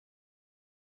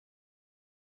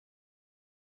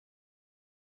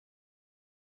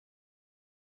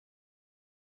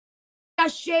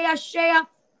share.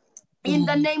 In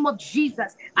the name of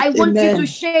Jesus, I want you to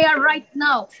share right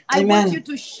now. I want you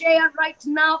to share right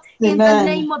now in the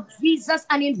name of Jesus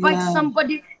and invite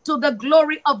somebody to the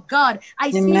glory of God.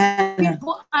 I see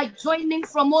people are joining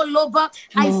from all over.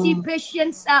 I see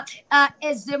patients.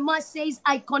 As Zema says,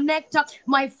 I connect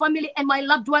my family and my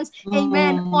loved ones.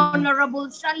 Amen.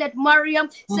 Honorable Charlotte Mariam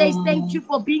says, thank you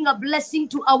for being a blessing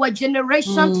to our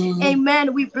generation.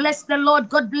 Amen. We bless the Lord.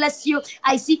 God bless you.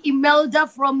 I see Imelda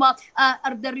from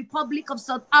the Republic of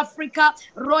South Africa.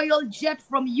 Royal Jet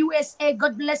from USA.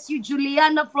 God bless you.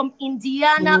 Juliana from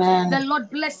Indiana. The Lord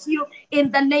bless you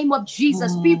in the name of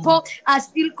Jesus. People are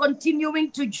still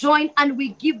continuing to join and we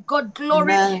give God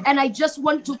glory. And I just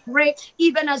want to pray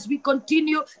even as we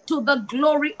continue to the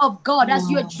glory of God. As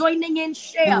you're joining in,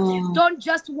 share. Don't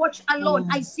just watch alone.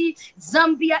 I see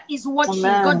Zambia is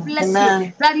watching. God bless you.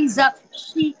 That is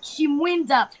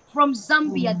Shimwinda from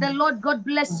Zambia. The Lord God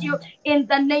bless you in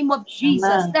the name of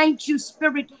Jesus. Thank you,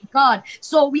 Spirit of God.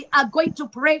 So we are going to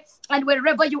pray, and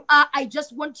wherever you are, I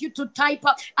just want you to type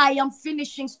up, I am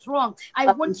finishing strong.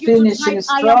 I want you to type,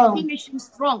 I am finishing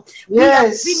strong. We are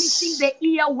finishing the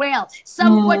year well.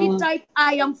 Somebody type,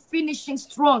 I am finishing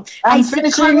strong. I see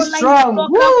Caroline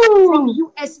from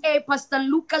USA. Pastor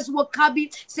Lucas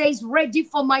Wakabi says, ready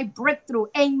for my breakthrough.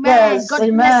 Amen. God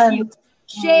bless you.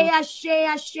 Share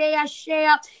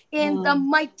in the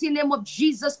mighty name of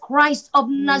Jesus Christ of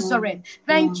Nazareth.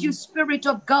 Thank you, Spirit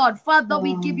of God. Father,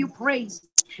 we give you praise.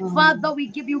 Father, we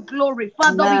give you glory.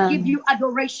 Father, we give you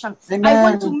adoration. I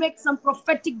want to make some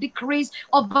prophetic decrees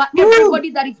over everybody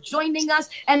that is joining us.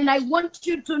 And I want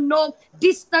you to know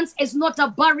distance is not a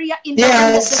barrier in the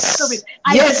realm of the Spirit.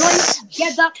 I join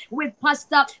together with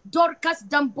Pastor Dorcas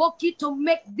Damboki to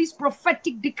make these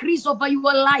prophetic decrees over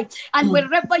your life. And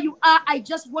wherever you are, I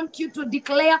just want you to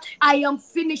declare, I am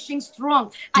finishing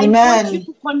strong. I want you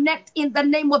to connect in the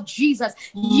name of Jesus.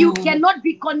 You cannot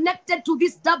be connected to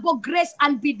this double grace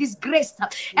and be disgraced.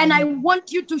 And I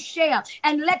want you to share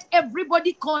and let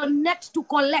everybody connect to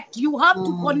collect. You have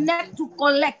to connect to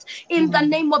collect in the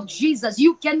name of Jesus.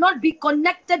 You cannot be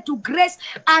connected to grace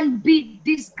and be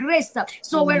disgraced.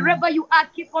 So wherever you are,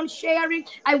 keep on sharing.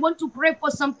 I want to pray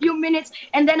for some few minutes,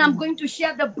 and then I'm going to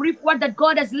share the brief word that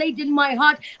God has laid in my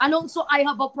heart. And also I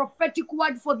have a prophetic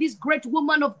word for this great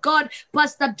woman of God,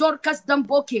 Pastor Dorcas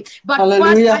Damboki. But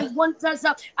first, I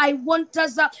want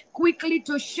us quickly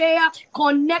to share,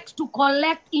 connect to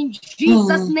collect in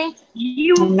Jesus' name.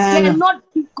 You cannot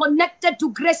be connected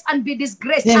to grace and be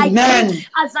disgraced. I pray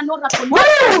as an oracle, not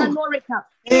as an oracle.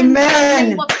 In the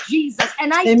name of Jesus.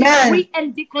 And I decree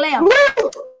and declare,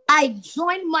 I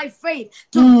join my faith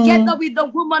together with the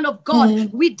woman of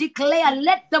God. We declare,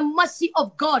 let the mercy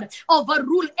of God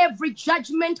overrule every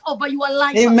judgment over your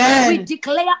life. We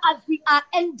declare, as we are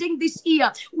ending this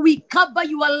year, we cover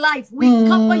your life, we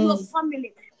cover your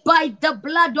family by the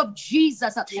blood of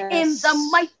Jesus. In the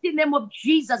mighty name of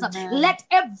Jesus. Let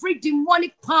every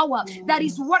demonic power that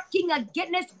is working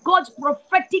against God's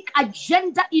prophetic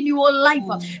agenda in your life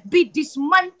be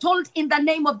dismantled in the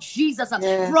name of Jesus.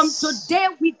 From today,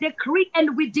 we decree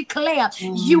and we declare,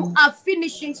 you are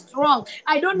finishing strong.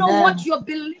 I don't know what you're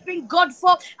believing God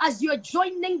for as you're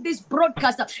joining this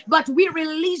broadcast, but we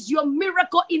release your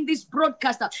miracle in this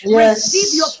broadcast.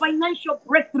 Receive your financial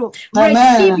breakthrough.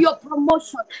 Receive your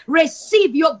promotion.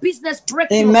 Receive your business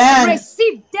breakthrough.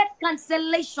 Receive debt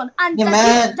cancellation. And that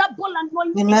is double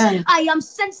anointing. I am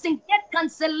sensing debt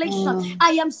cancellation.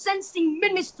 I am sensing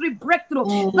ministry breakthrough.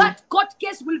 That court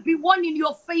case will be won in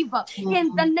your favor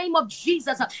in the name of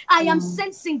Jesus. I am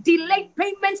sensing delayed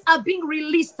payments are being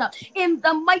released in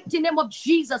the mighty name of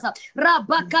Jesus.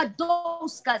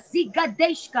 Rabakadoska,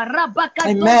 Zigadeshka,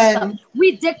 Rabakadoska.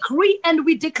 We decree and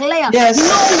we declare,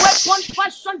 no weapon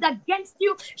fashioned against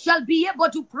you shall be able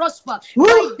to prosper.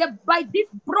 By this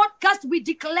broadcast, we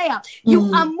declare you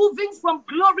are moving from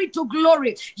glory to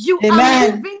glory. You are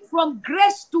moving from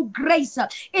grace to grace.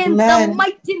 In the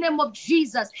mighty name of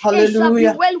Jesus, it shall be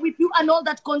well with you and all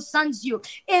that concerns you.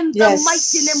 In the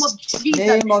mighty name of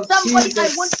Jesus. Somebody, I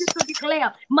want you to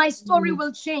declare, my story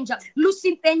will change.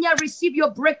 Lucy Tenya, receive your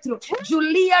breakthrough.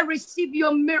 Julia, receive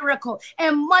your miracle.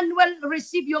 Emmanuel,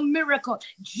 receive your miracle.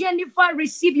 Jennifer,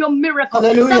 receive your miracle.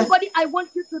 Somebody, I want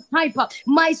you to type up,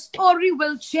 my story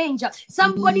will change.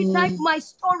 Somebody type, my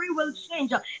story will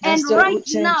change. And right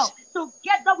now,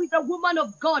 together with the woman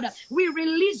of God, we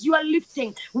release your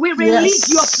lifting. We release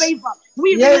your favor.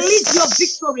 We release your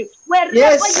victory. Wherever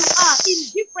you are, in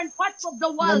different parts of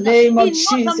the world, in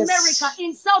North America,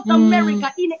 in South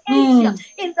America, in Asia,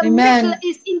 in the Middle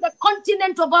East, in the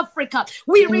continent of Africa.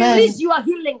 We Amen. release your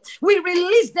healing. We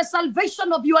release the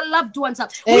salvation of your loved ones.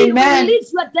 We Amen.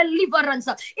 release your deliverance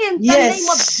in the Yes. name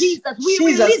of Jesus. We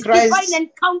Jesus release Christ. divine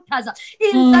encounters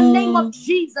in the name of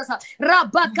Jesus.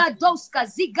 Rabakadoska,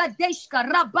 Zigadeshka,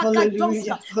 Rabakadoska.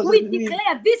 Hallelujah. We Hallelujah.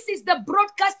 declare this is the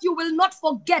broadcast you will not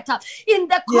forget in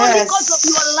the chronicles of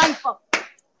your Yes. life.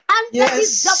 Under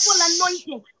this double Yes.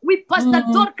 anointing, with Pastor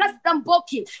Dorcas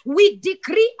Damboki, we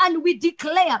decree and we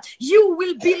declare you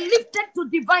will be lifted to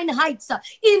divine heights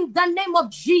in the name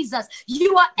of Jesus.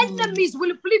 Your enemies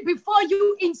will flee before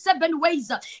you in 7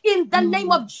 ways in the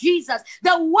name of Jesus.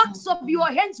 The works of your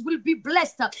hands will be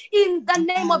blessed in the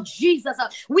name of Jesus.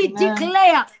 We Amen.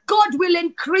 declare God will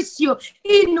increase you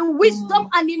in wisdom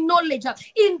and in knowledge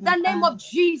in the name of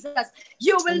Jesus.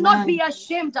 You will not be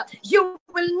ashamed. You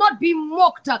will not be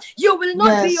mocked. You will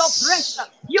not be oppressed.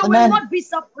 You will Amen. not be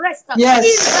suppressed. Yes.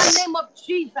 In the name of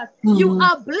Jesus. You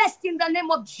are blessed in the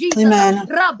name of Jesus. Amen.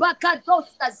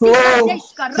 Rabakadoska, Oh,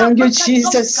 Zikadeshka, thank you, Rabakadoska.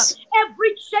 Jesus.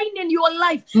 Every chain in your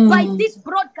life by this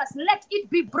broadcast, let it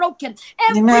be broken.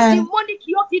 Every Amen. demonic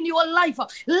yoke in your life,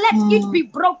 let it be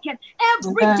broken.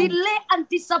 Every Amen. delay and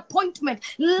disappointment,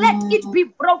 let it be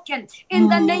broken in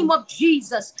the name of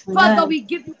Jesus. Father, Amen. we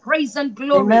give you praise and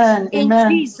glory Amen. in Amen.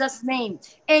 Jesus' name.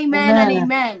 Amen and Amen.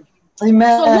 amen.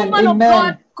 Amen. So, woman of Amen.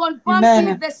 God, confirm Amen.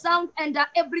 if the sound and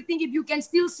everything, if you can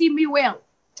still see me well.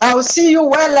 I will see you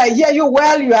well. I hear you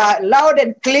well. You are loud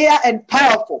and clear and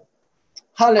powerful.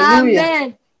 Hallelujah.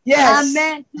 Amen. Yes.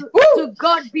 Amen. To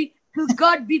God be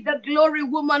the glory,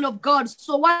 woman of God.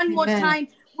 So one more Amen. time,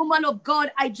 woman of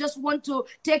God, I just want to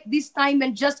take this time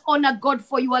and just honor God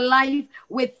for your life.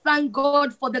 We thank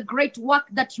God for the great work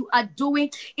that you are doing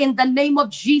in the name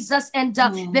of Jesus. And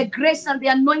the grace and the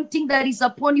anointing that is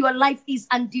upon your life is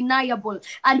undeniable.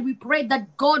 And we pray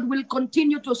that God will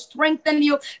continue to strengthen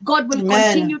you. God will Amen.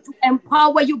 continue to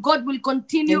empower you. God will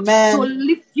continue Amen. to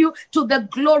lift you to the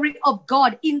glory of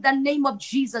God in the name of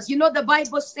Jesus. You know, the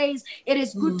Bible says it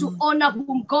is good to honor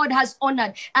whom God has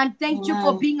honored. And thank you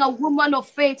for being a woman of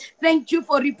faith. Thank you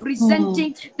for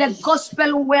representing the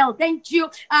gospel well. Thank you.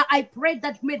 I pray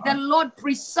that may the Lord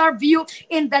preserve you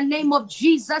in the name of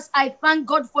Jesus. I thank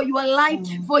God for your life,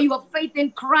 for your faith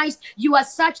in Christ. You are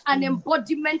such an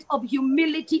embodiment of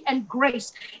humility and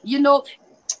grace. You know,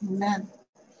 Amen.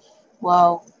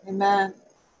 Wow. Amen.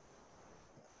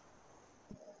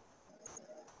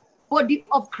 body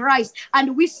of Christ,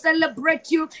 and we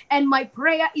celebrate you. And my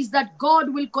prayer is that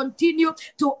God will continue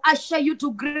to usher you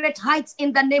to great heights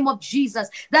in the name of Jesus.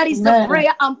 That is the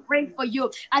prayer I'm praying for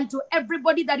you. And to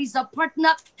everybody that is a partner,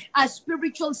 a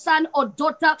spiritual son or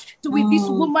daughter with this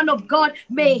woman of God,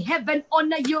 may heaven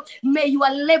honor you. May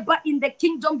your labor in the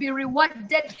kingdom be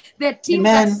rewarded. The team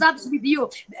that serves with you,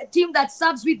 the team that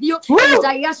serves with you in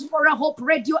Diaspora Hope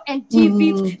Radio and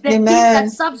TV, the team that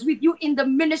serves with you in the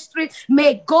ministry,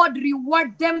 may God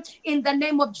reward them in the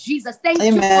name of Jesus. Thank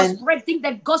you for spreading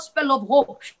the gospel of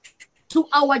hope to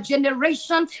our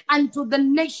generation and to the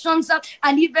nations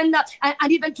and even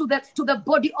to the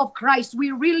body of Christ.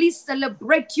 We really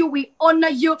celebrate you. We honor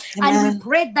you. And we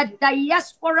pray that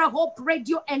Diaspora Hope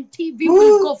Radio and TV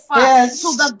will go far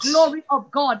to the glory of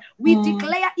God. We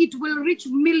declare it will reach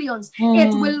millions.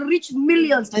 It will reach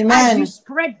millions as you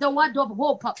spread the word of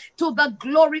hope to the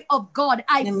glory of God.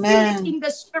 I feel it in the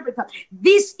spirit.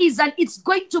 It's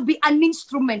going to be an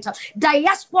instrument.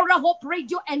 Diaspora Hope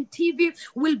Radio and TV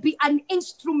will be an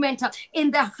instrument in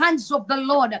the hands of the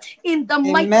Lord in the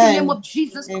mighty name of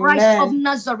Jesus Christ of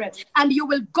Nazareth, and you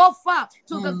will go far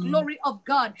to the glory of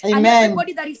God. And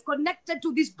everybody that is connected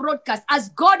to this broadcast, as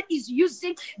God is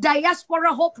using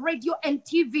Diaspora Hope Radio and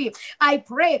TV, I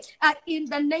pray in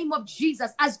the name of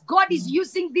Jesus, as God is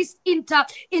using this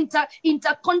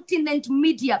intercontinent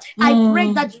media, I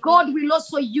pray that God will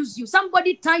also use you.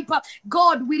 Somebody type up,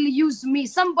 God will use me.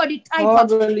 Somebody type up,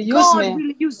 God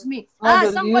will use me.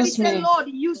 Somebody say, Lord,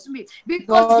 use me.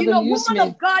 Because woman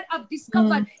of God, I've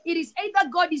discovered it is either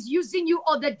God is using you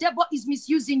or the devil is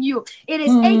misusing you. It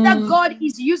is either God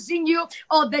is using you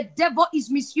or the devil is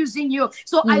misusing you.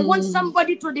 So I want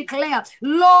somebody to declare,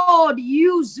 Lord,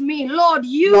 use me. Lord,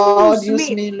 use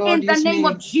me. Lord, in the name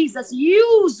of Jesus.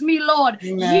 Use me, Lord.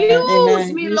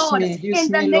 Use me, Lord.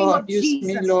 In the name of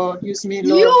Jesus. Use me,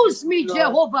 Lord. Use me,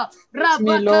 Jehovah.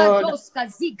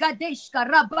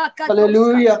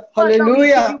 Hallelujah. Father, we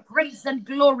give you Hallelujah. praise and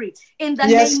glory in the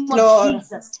name of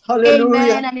Jesus.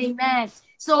 Hallelujah. Amen and amen.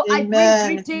 So I bring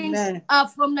greetings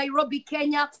from Nairobi,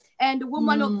 Kenya. And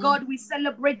woman of God, we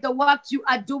celebrate the work you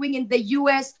are doing in the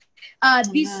US.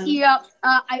 This year,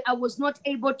 I was not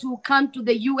able to come to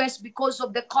the US because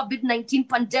of the COVID-19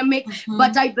 pandemic,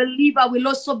 but I believe I will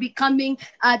also be coming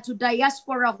to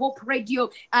Diaspora Hope Radio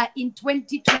in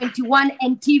 2021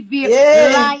 and TV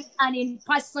live and in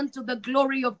person to the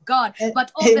glory of God.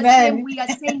 But all the same, we are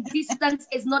saying distance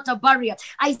is not a barrier.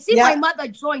 I see my mother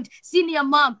joined, senior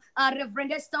mom,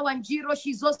 Reverend Esther Wanjiro.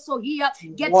 She's also here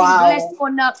getting blessed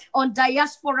on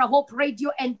Diaspora Hope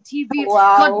Radio and TV.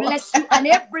 God bless you and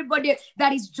everybody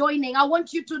that is joining. I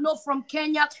want you to know from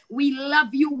Kenya, we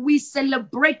love you, we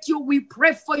celebrate you, we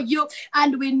pray for you,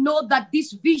 and we know that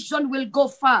this vision will go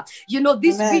far. You know,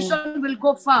 this vision will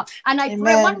go far. And I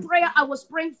pray, one prayer I was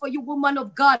praying for you, woman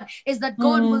of God, is that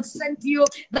God will send you,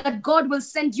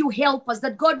 helpers,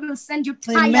 that God will send you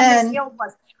tireless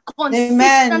helpers,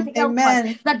 consistent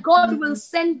helpers, that God will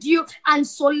send you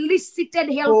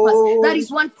unsolicited helpers. That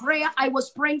is one prayer I was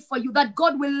praying for you, that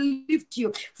God will lift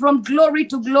you from glory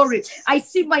to glory. I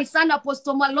see my son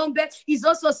Apostle Malombe is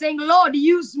also saying, Lord,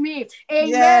 use me.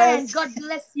 Amen. God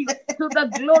bless you to the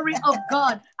glory of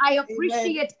God. I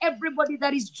appreciate everybody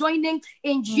that is joining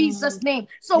in Jesus' name.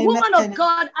 So woman of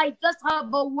God, I just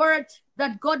have a word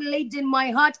that God laid in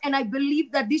my heart, and I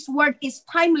believe that this word is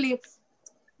timely,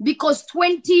 because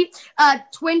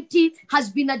 2020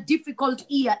 has been a difficult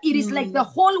year. It is like the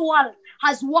whole world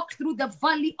has walked through the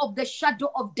valley of the shadow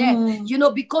of death, you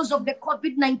know, because of the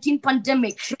COVID-19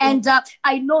 pandemic. And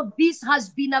I know this has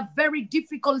been a very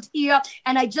difficult year,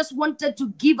 and I just wanted to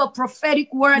give a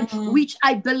prophetic word, which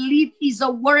I believe is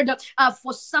a word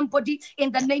for somebody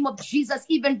in the name of Jesus,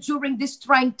 even during these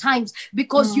trying times,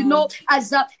 because, you know,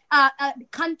 as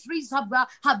countries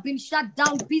have been shut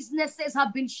down, businesses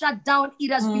have been shut down. It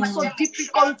has been so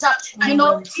difficult, you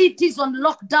know, cities on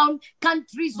lockdown,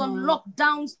 countries on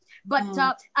lockdowns. But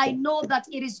I know that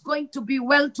it is going to be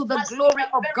well to the glory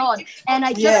of God. And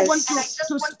I just want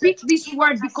to speak this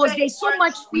word, because there's so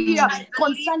much fear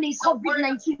concerning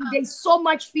COVID-19. There's so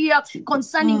much fear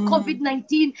concerning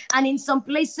COVID-19. And in some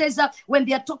places, when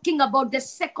they are talking about the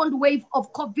second wave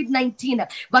of COVID-19.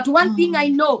 But one thing I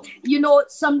know, you know,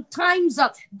 sometimes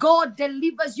God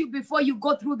delivers you before you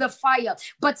go through the fire.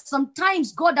 But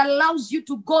sometimes God allows you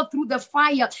to go through the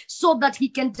fire so that he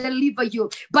can deliver you.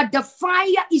 But the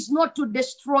fire is not to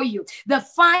destroy you. The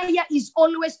fire is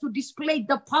always to display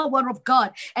the power of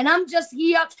God. And I'm just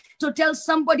here to tell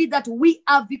somebody that we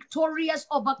are victorious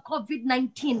over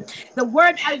COVID-19. The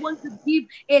word I want to give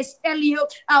is tell you,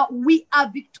 we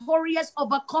are victorious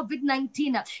over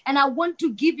COVID-19. And I want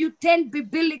to give you 10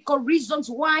 biblical reasons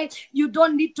why you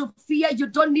don't need to fear, you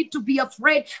don't need to be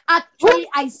afraid. Actually,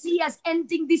 I see us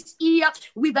ending this year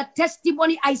with a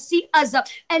testimony. I see us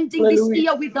ending this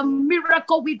year with a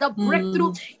miracle, with a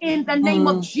breakthrough in the name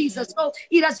of Jesus. So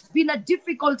it has been a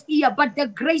difficult year, but the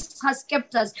grace has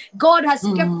kept us. God has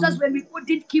kept us when we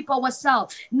couldn't keep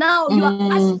ourselves. Now you are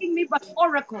asking me, but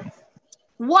Oracle,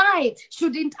 why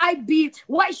shouldn't I be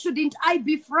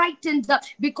frightened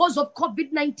because of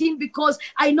COVID-19? Because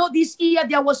I know this year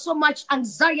there was so much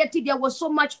anxiety, there was so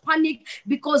much panic,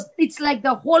 because it's like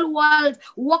the whole world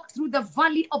walked through the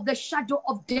valley of the shadow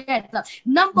of death.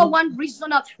 Number one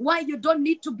reason why you don't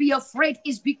need to be afraid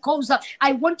is because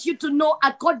I want you to know,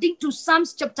 according to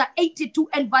Psalms chapter 82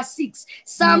 and verse 6,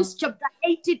 Psalms chapter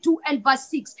 82 and verse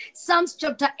 6, Psalms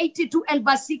chapter 82 and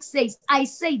verse 6 says, I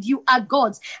said you are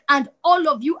gods, and all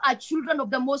of you are children of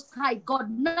the Most High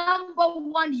God. Number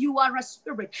one, you are a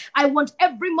spirit. I want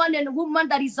every man and woman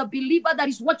that is a believer that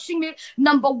is watching me,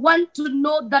 number one, to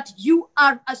know that you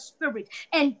are a spirit,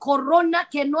 and Corona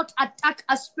cannot attack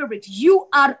a spirit. You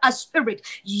are a spirit.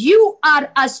 You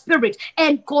are a spirit,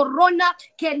 and Corona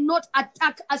cannot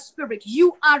attack a spirit.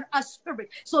 You are a spirit.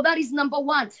 So that is number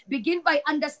one. Begin by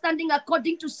understanding,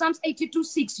 according to Psalms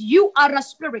 82:6, you are a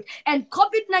spirit, and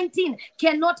COVID-19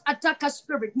 cannot attack a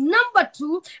spirit. Number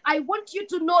two, I want you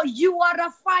to know you are a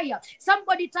fire.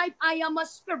 Somebody type, I am a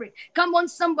spirit. Come on,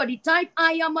 somebody type,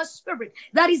 I am a spirit.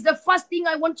 That is the first thing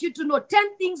I want you to know.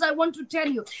 10 things I want to tell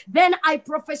you. Then I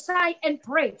prophesy and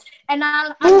pray, and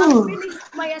I'll finish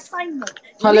my assignment.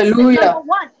 Hallelujah. Listen, number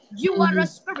one, you are a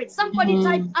spirit. Somebody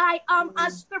type, I am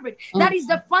a spirit. That is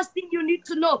the first thing you need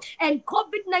to know. And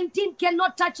COVID-19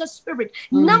 cannot touch a spirit.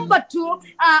 Number two,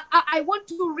 I want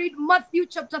to read Matthew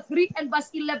chapter 3 and verse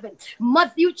 11.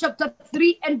 Matthew chapter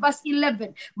 3 and verse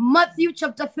 11. Matthew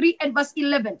chapter 3 and verse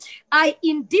 11. I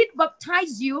indeed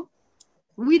baptize you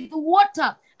with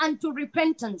water unto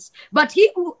repentance. But he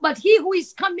who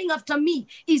is coming after me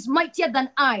is mightier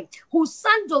than I, whose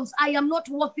sandals I am not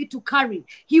worthy to carry.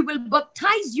 He will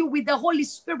baptize you with the Holy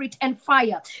Spirit and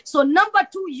fire. So number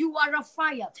 2, you are a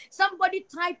fire. Somebody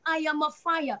type, I am a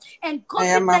fire. And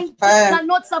COVID-19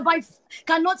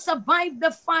 cannot survive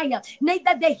the fire,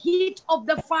 neither the heat of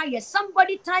the fire.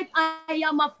 Somebody type, I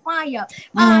am a fire.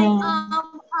 I am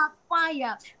a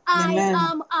fire. I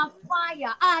am a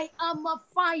fire. I am a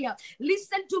fire.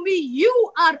 Listen to me.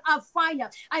 You are a fire.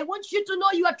 I want you to know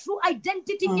your true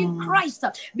identity in Christ,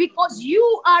 because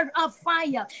you are a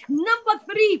fire. Number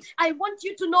 3, I want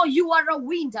you to know you are a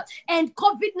wind, and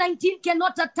COVID-19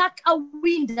 cannot attack a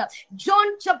wind.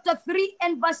 John chapter 3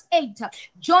 and verse 8.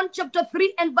 John chapter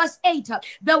 3 and verse 8.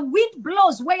 The wind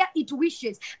blows where it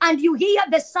wishes, and you hear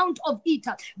the sound of it,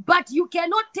 but you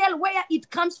cannot tell where it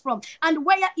comes from and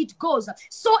where it goes.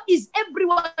 So is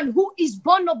everyone who is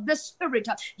born of the Spirit.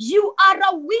 You are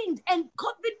a wind, and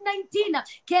COVID-19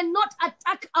 cannot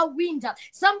attack a wind.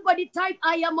 Somebody type,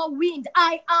 I am a wind.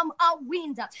 I am a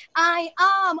wind. I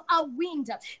am a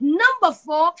wind. Number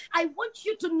 4, I want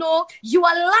you to know your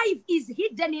life is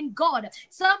hidden in God.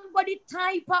 Somebody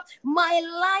type, my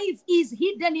life is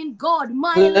hidden in God.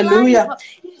 My Hallelujah. life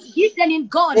is hidden in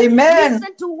God. Amen.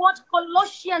 Listen to what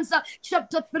Colossians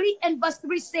chapter 3 and verse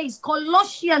 3 says.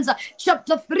 Colossians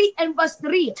chapter 3 and verse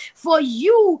 3. For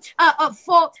you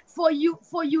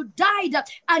died,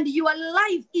 and your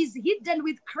life is hidden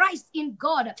with Christ in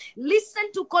God.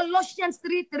 Listen to Colossians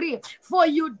 3:3. For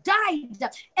you died,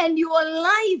 and your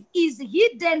life is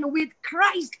hidden with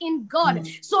Christ in God.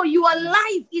 So your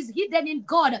life is hidden in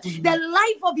God. The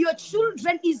life of your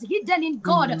children is hidden in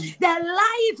God. The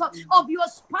life of your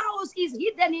spouse is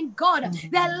hidden in God.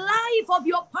 The life of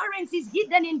your parents is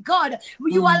hidden in God.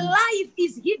 Your life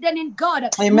is hidden in God.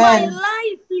 Amen. My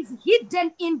life is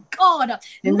hidden in God.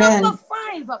 Amen. Number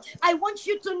 5, I want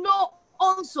you to know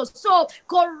also, so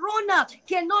corona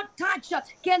cannot touch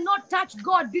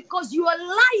God, because your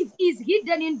life is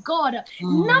hidden in God.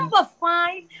 Number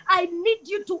 5, I need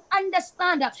you to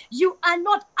understand you are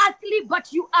not earthly,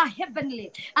 but you are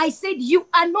heavenly. I said you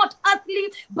are not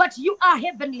earthly, but you are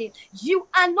heavenly. You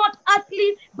are not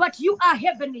earthly, but you are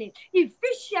heavenly.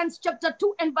 Ephesians chapter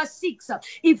 2 and verse 6.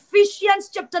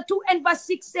 Ephesians chapter 2 and verse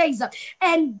 6 says,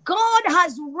 and God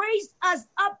has raised us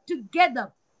up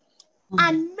together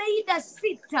and made us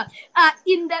sit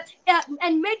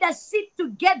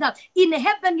together in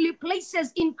heavenly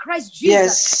places in Christ Jesus.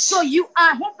 Yes. So you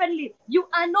are heavenly. You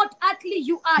are not earthly.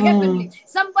 You are heavenly.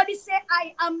 Somebody say,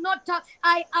 I am not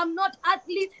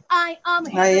earthly. I am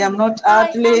heavenly. I am not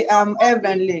earthly. I'm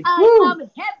heavenly. I am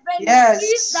heavenly.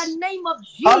 Yes. In the name of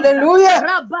Jesus. Hallelujah.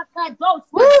 Number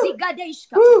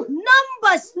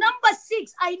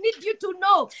 6. I need you to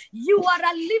know you are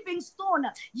a living stone.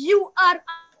 You are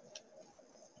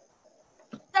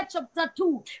chapter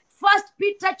 2. 1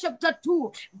 Peter chapter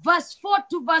 2, verse 4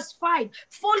 to verse 5.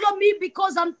 Follow me,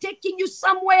 because I'm taking you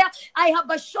somewhere. I have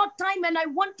a short time, and I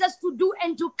want us to do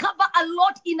and to cover a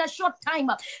lot in a short time.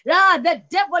 The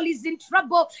devil is in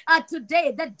trouble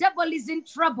today. The devil is in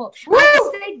trouble. Woo!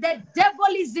 I say the devil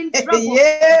is in trouble.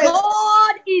 Yes.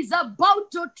 God is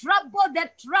about to trouble the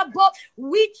trouble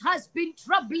which has been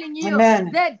troubling you.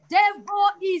 Amen. The devil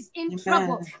is in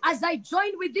trouble. As I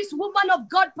join with this woman of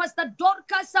God, Pastor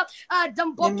Dorcas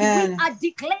Damboki, we are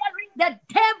declaring the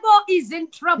devil is in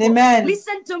trouble. Amen.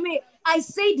 Listen to me. I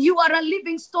said you are a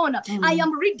living stone. I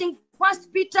am reading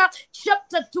 1 Peter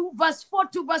chapter 2, verse 4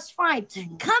 to verse 5.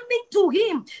 Coming to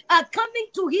him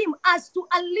as to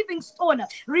a living stone,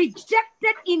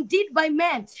 rejected indeed by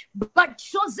man, but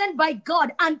chosen by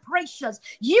God and precious.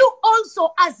 You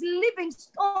also, as living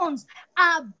stones,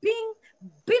 are being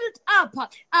built up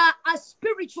a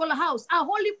spiritual house, a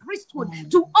holy priesthood,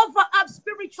 to offer up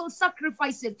spiritual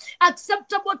sacrifices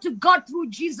acceptable to God through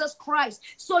Jesus Christ.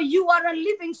 So you are a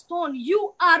living stone.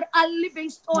 You are a living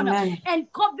stone. Amen.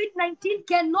 And COVID-19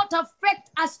 cannot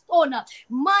affect a stone.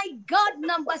 My God,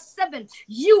 number 7,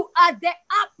 you are the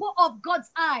apple of God's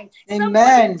eye. Amen.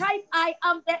 Somebody type, I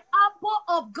am the apple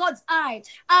of God's eye.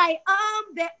 I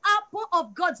am the apple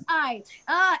of God's eye.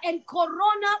 And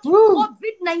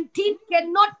COVID-19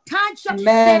 cannot touch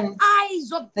the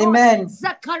eyes of God. Amen.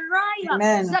 Zechariah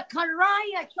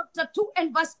chapter 2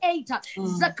 and verse 8.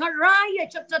 Zechariah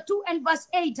chapter 2 and verse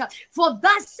 8. For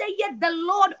thus saith the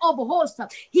Lord of hosts,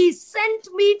 he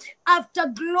sent me after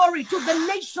glory to the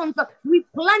nations which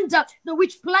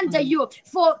plunder you.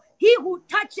 For He who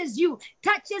touches you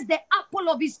touches the apple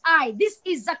of his eye. This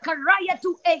is Zechariah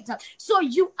 2:8. So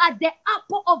you are the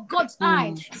apple of God's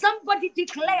eye. Somebody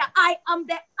declare, I am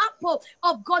the apple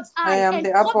of God's eye. I am and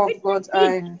the apple of God's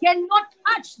eye. Cannot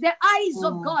touch the eyes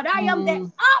of God. I am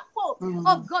the apple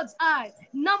of God's eye.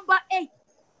 Number 8.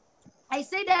 I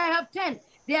said I have 10.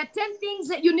 There are 10 things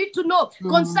that you need to know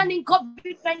concerning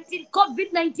COVID-19.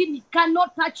 COVID-19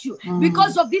 cannot touch you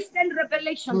because of these 10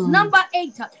 revelations. Number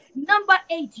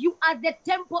 8, you are the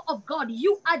temple of God.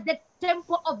 You are the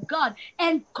temple of God.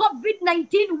 And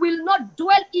COVID-19 will not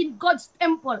dwell in God's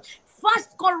temple. 1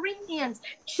 Corinthians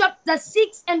chapter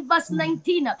 6 and verse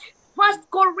 19. 1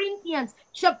 Corinthians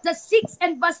chapter 6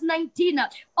 and verse 19.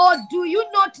 Or do you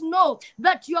not know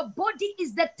that your body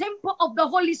is the temple of the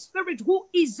Holy Spirit who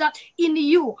is in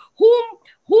you,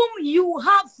 whom you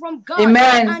have from God?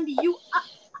 Amen. And you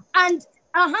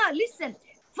listen.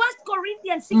 1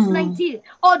 Corinthians 6:19.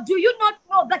 Or do you not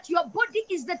know that your body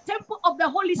is the temple of the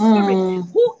Holy Spirit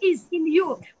who is in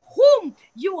you, whom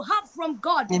you have from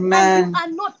God? Amen. And you are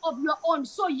not of your own.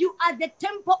 So you are the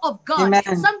temple of God.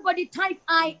 Amen. Somebody type,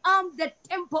 I am the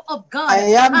temple of God.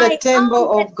 I am the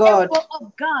temple of God. Temple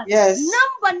of God. Yes.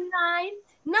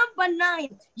 Number 9,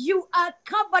 you are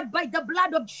covered by the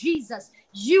blood of Jesus.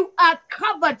 You are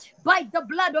covered by the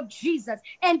blood of Jesus.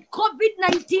 And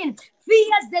COVID-19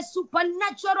 fears the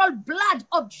supernatural blood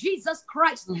of Jesus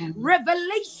Christ.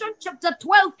 Revelation chapter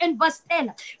 12 and verse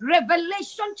 10.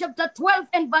 Revelation chapter 12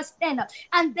 and verse 10.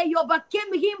 And they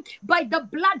overcame him by the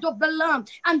blood of the Lamb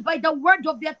and by the word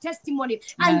of their testimony.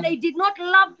 And they did not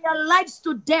love their lives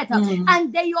to death.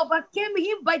 And they overcame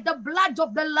him by the blood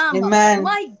of the Lamb. Amen.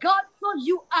 My God, so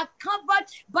you are covered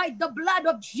by the blood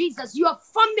of Jesus. Your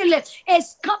family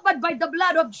is covered by the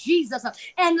blood of Jesus.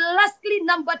 And lastly,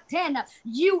 number 10,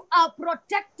 you are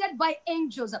protected by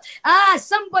angels.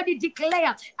 Somebody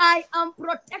declare, I am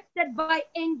protected by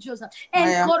angels.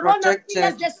 And Corona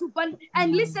fears the super.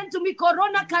 And listen to me,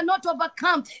 Corona cannot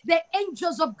overcome the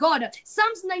angels of God.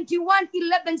 Psalms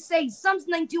 91:11 says, Psalms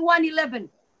 91:11.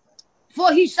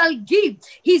 For he shall give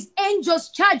his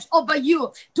angels charge over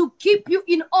you to keep you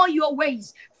in all your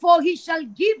ways. For he shall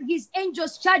give his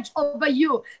angels charge over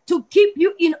you to keep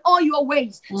you in all your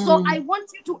ways. So I want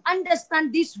you to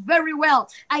understand this very well.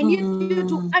 I need you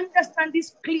to understand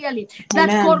this clearly. That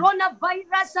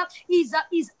coronavirus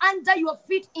is under your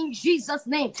feet in Jesus'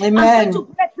 name. Amen. I'm going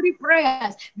to pray 3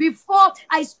 prayers before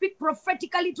I speak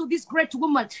prophetically to this great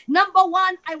woman. Number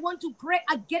 1, I want to pray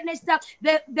against the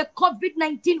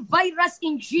COVID-19 virus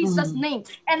in Jesus' name.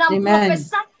 And I'm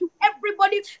prophesying to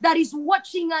everybody that is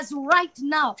watching us right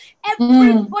now.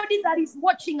 Everybody that is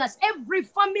watching us, every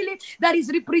family that is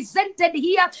represented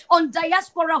here on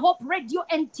Diaspora Hope Radio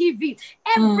and TV,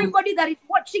 everybody that is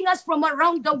watching us from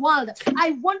around the world,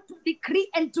 I want to decree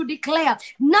and to declare.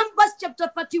 Numbers chapter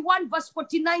 31 verse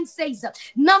 49 says,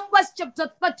 Numbers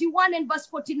chapter 31 and verse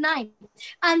 49,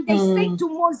 and they say to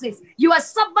Moses, your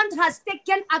servant has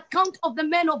taken account of the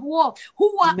men of war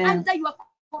who are under your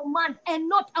command, and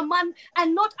not a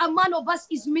man of us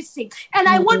is missing. And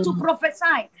I want to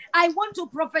prophesy.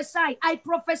 I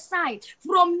prophesy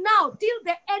from now till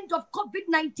the end of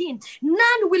COVID-19,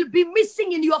 none will be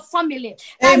missing in your family.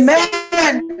 Amen.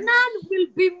 None will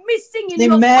be missing in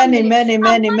your family.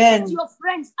 Amongst your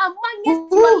friends,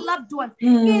 amongst your loved ones.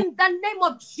 In the name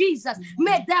of Jesus,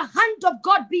 may the hand of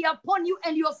God be upon you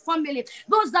and your family.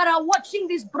 Those that are watching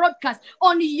this broadcast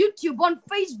on YouTube, on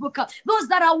Facebook, those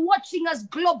that are watching us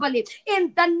globally,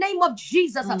 in the name of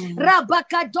Jesus.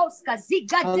 Rabakadoska,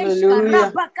 Zigadeshka,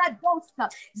 Rabakadoska,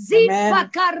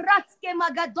 Zipakaratske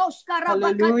Magadoska,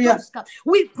 Rabakadoska.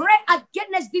 We pray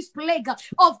against this plague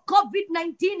of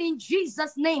COVID-19 in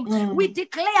Jesus' name. We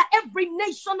declare every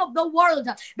nation of the world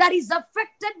that is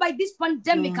affected by this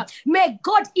pandemic, may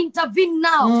God intervene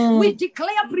now. We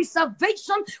declare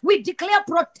preservation, we declare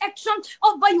protection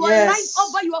over your life,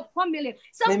 over your family.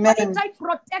 Somebody type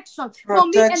protection for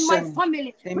me and my family.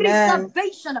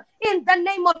 Preservation in the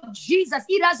name of Jesus.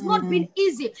 It has not been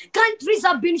easy. Countries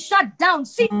have been shut down.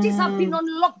 Cities have been on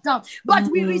lockdown.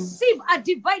 But we receive a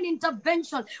divine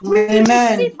intervention. We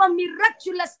receive a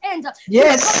miraculous end.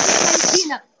 Yes.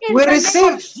 In the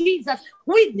name of Jesus,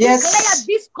 we declare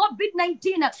this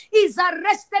COVID-19 is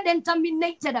arrested and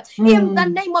terminated in the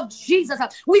name of Jesus.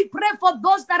 We pray for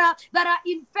those that are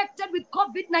infected with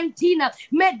COVID-19.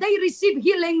 May they receive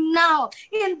healing now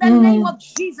in the name of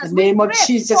Jesus. We pray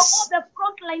for all the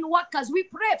frontline workers. We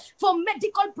pray for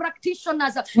medical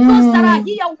practitioners, those that are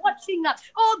here watching,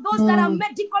 all those that are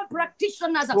medical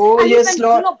practitioners, and yes, even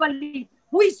Lord. globally.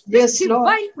 We speak Yes, Lord.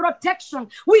 divine protection.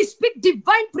 We speak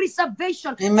divine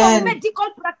preservation Amen. for medical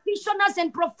practitioners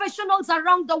and professionals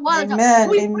around the world. Amen.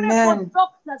 We pray for Amen.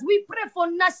 doctors. We pray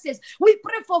for nurses. We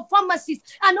pray for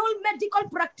pharmacists and all medical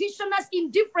practitioners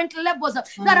in different levels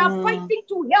that are fighting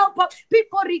to help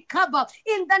people recover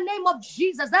in the name of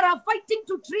Jesus, that are fighting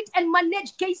to treat and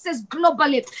manage cases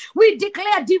globally. We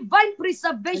declare divine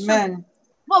preservation. Amen.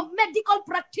 For medical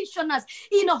practitioners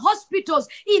in hospitals,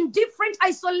 in different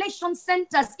isolation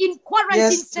centers, in quarantine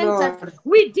Yes, centers, Lord.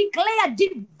 we declare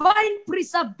divine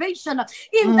preservation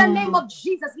in the name of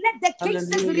Jesus. Let the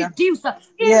cases Hallelujah. reduce in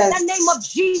Yes. the name of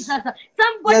Jesus.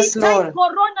 Somebody Yes, type Lord.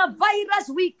 coronavirus,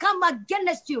 we come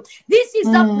against you. This is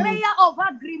a prayer of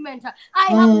agreement. I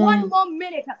have 1 more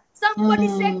minute. Somebody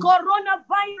say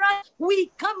coronavirus,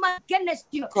 we come against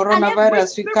you. And every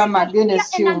Coronavirus, we spirit come of fear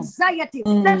against and you. anxiety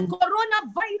that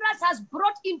coronavirus has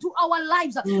brought into our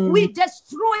lives, we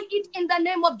destroy it in the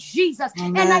name of Jesus.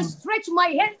 And I Amen. stretch my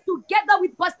hands together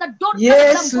with Pastor Dorcas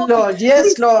Yes, Damboki. Lord.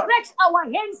 Yes, we Lord. stretch our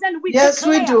hands and we Yes,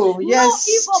 we declare do. no Yes.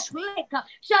 evil plague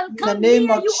shall In the come name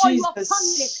near of you or your family.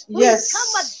 Jesus. We Yes.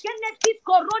 come against this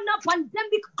corona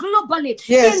pandemic globally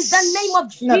Yes. in the name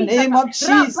of Jesus. In the name of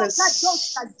Jesus.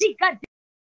 Rabakadosa, Zika.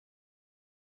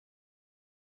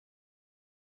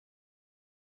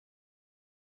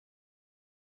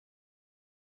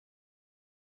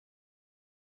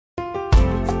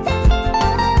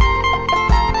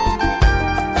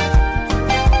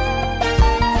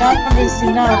 Enough is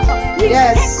enough. We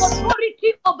Yes. take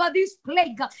authority over this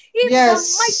plague in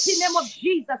Yes. the mighty name of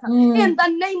Jesus, in the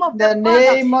name of In the the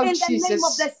Father, name of in the name of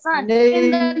Jesus. the Son,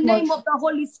 in the name of the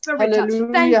Holy Spirit.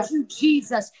 Hallelujah. Thank you,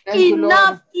 Jesus. Thank you, Lord.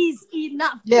 Enough is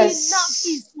enough. Yes.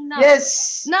 Enough is enough.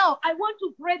 Yes. Now, I want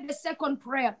to pray the second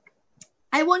prayer.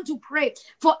 I want to pray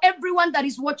for everyone that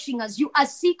is watching us. You are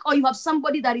sick or you have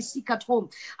somebody that is sick at home.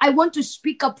 I want to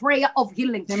speak a prayer of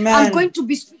healing. Amen. I'm going to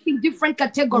be speaking different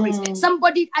categories.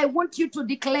 Somebody, I want you to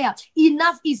declare,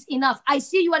 enough is enough. I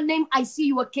see your name, I see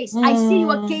your case. I see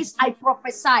your case, I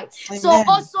prophesy. So Amen.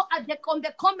 also on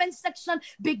the comment section,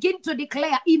 begin to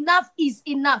declare, enough is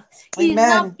enough. Amen.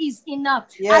 Enough is enough.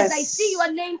 Yes. As I see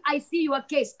your name, I see your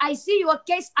case. I see your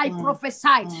case, I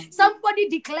prophesy. Somebody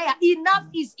declare, enough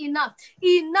is enough.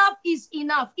 Enough is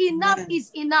enough. Enough Amen.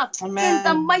 is enough. Amen. In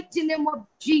the mighty name of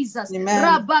Jesus. Amen.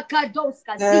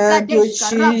 Rabakadoska, Thank you, Zikadeshka,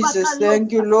 Jesus.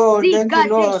 Thank you, Lord. Thank you,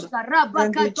 Lord. Zikadeshka,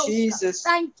 Thank you, Rabakadoska. Jesus.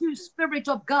 Thank you, Spirit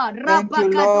of God. Thank you,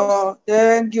 Rabakadoska. Lord.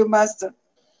 Thank you, Master.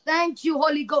 Thank you,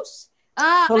 Holy Ghost.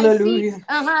 I see.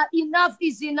 Hallelujah. Enough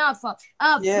is enough.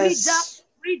 Yes.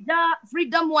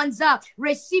 Freedom Wanza,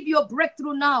 receive your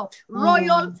breakthrough now.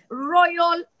 Royal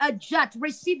Jet,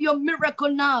 receive your miracle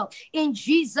now. In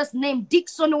Jesus' name.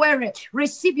 Dixon Were,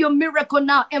 receive your miracle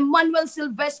now. Emmanuel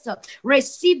Sylvester,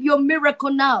 receive your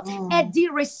miracle now. Eddie,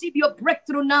 receive your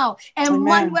breakthrough now.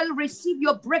 Emmanuel, receive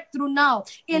your breakthrough now.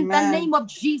 In the Amen. name of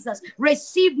Jesus,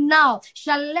 receive now.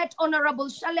 Honorable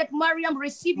Charlotte Mariam,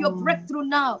 receive your breakthrough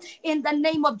now. In the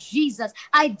name of Jesus,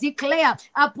 I declare,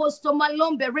 Apostle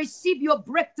Malombe, receive your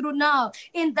breakthrough now.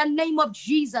 In the name of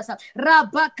Jesus,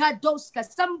 Rabakadoska.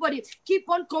 Somebody keep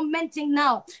on commenting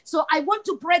now. So I want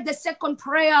to pray the second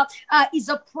prayer is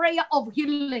a prayer of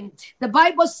healing. The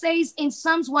Bible says in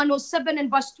Psalms 107 and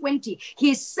verse 20,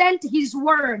 he sent his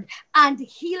word and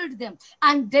healed them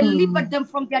and delivered them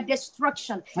from their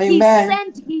destruction. He Amen.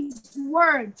 sent his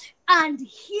word and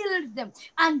healed them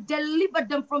and delivered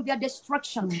them from their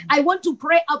destruction. I want to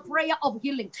pray a prayer of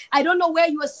healing. I don't know where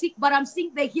you are sick, but I'm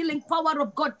seeing the healing power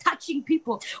of God touching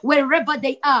people wherever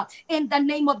they are in the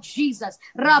name of Jesus.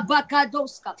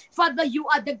 Rabakadoska. Father, you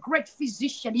are the great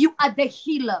physician. You are the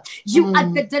healer. You are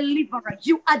the deliverer.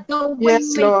 You are the way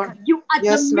Yes, maker. Lord. You are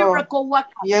Yes, the Lord. miracle worker.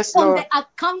 Yes, On Lord. the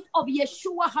account of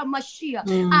Yeshua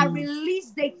HaMashiach, I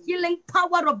release the healing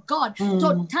power of God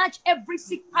to touch every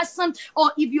sick person,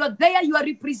 or if you are there, you are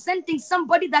representing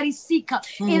somebody that is sick.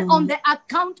 On the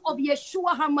account of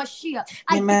Yeshua HaMashiach,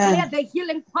 I Amen. declare the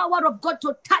healing power of God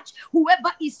to touch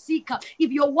whoever is sick.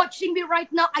 If you're watching me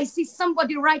right now, I see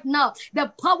somebody right now.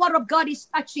 The power of God is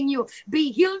touching you.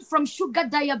 Be healed from sugar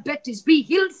diabetes. Be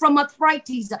healed from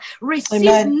arthritis.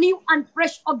 Receive Amen. new and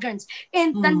fresh organs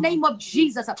in the name of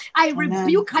Jesus. I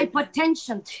rebuke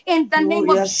hypertension in the name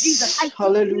of yes. Jesus. I speak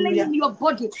Hallelujah. healing in your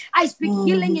body. I speak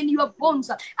healing in your bones.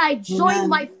 I join Amen.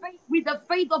 my faith with the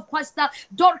faith of Pastor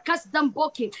Dorcas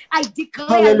Damboki. I declare,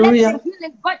 Hallelujah. let the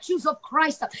healing virtues of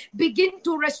Christ begin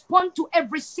to respond to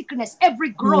every sickness, every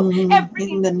growth,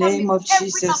 every in the name of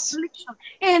every Jesus. affliction.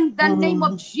 In the name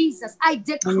of Jesus, I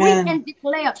decree Amen. and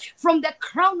declare from the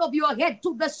crown of your head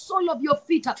to the sole of your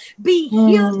feet, be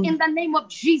healed in the name of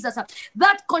Jesus.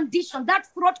 That condition, that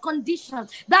throat condition,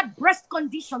 that breast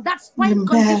condition, that spine Amen.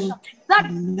 condition, that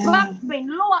Amen. back pain,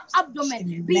 lower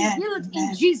abdomen, be Amen. healed in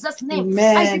Amen. Jesus' name.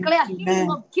 Amen. I declare healing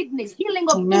Amen. of kidneys, healing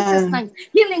of Amen. intestines,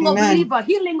 healing of Amen. liver,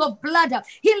 healing of bladder,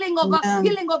 healing of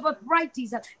Amen.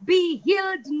 arthritis. Be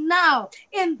healed now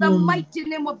in the mighty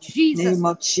name of Jesus. Name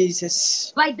of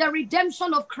Jesus. By the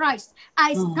redemption of Christ,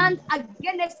 I stand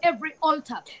against every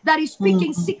altar that is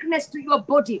speaking sickness to your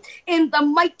body. In the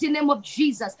mighty name of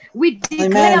Jesus, we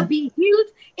declare Amen. be healed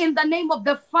in the name of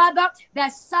the Father, the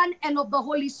Son, and of the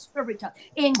Holy Spirit.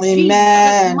 In Amen.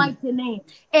 Jesus' mighty name.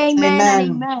 Amen, Amen. and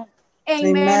amen.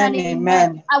 Amen, Amen. and amen.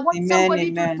 Amen. I want Amen. somebody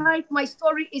Amen. to type, my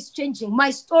story is changing.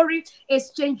 My story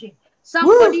is changing.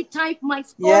 Somebody type, my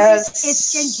story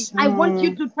is changing. I want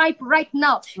you to type right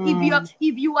now.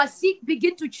 If you are sick,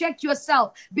 begin to check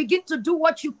yourself. Begin to do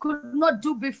what you could not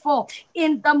do before.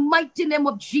 In the mighty name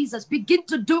of Jesus, begin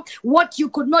to do what you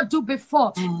could not do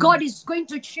before. God is going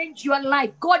to change your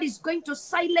life. God is going to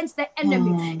silence the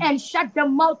enemy and shut the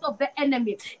mouth of the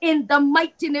enemy. In the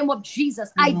mighty name of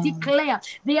Jesus, I declare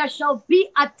there shall be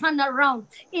a turnaround.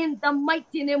 In the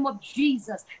mighty name of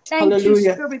Jesus. Thank Hallelujah.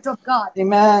 you, Spirit of God.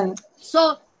 Amen.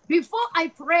 So before I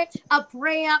pray a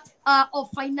prayer of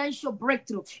financial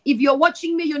breakthrough, if you're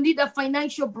watching me, you need a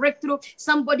financial breakthrough.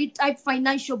 Somebody type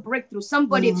financial breakthrough.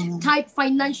 Somebody type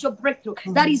financial breakthrough.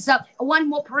 That is one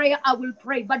more prayer I will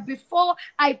pray. But before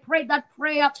I pray that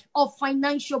prayer of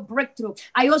financial breakthrough,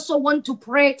 I also want to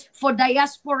pray for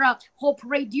Diaspora Hope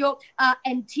Radio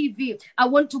and TV. I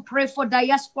want to pray for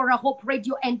Diaspora Hope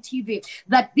Radio and TV,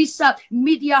 that this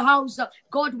media house,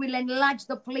 God will enlarge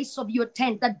the place of your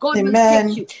tent, that God will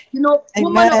take you. You know,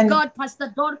 woman of God,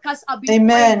 Pastor Dorcas, I've been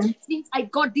praying since I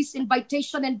got this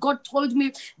invitation, and God told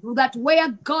me that where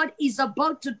God is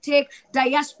about to take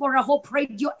Diaspora Hope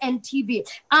Radio and TV,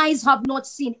 eyes have not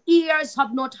seen, ears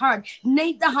have not heard,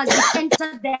 neither has it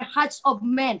entered the hearts of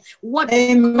men. What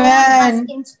God has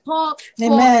in store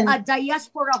for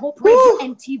Diaspora Hope Radio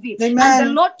and TV. And the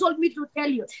Lord told me to tell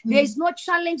you, there is no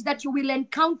challenge that you will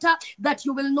encounter that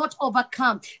you will not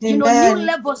overcome. You know, new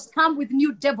levels come with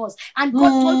new devils. And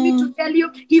God told me to tell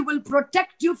you, He will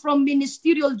protect you from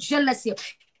ministerial jealousy.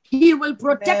 He will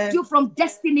protect you from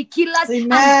destiny killers and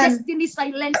destiny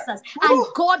silencers. And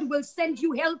God will send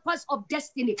you helpers of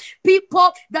destiny.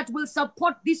 People that will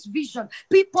support this vision.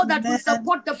 People that will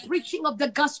support the preaching of the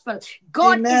gospel.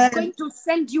 God is going to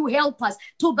send you helpers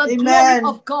to the glory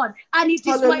of God. And it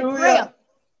is my prayer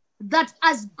that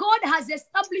as God has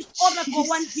established Oracle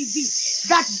One TV,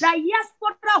 that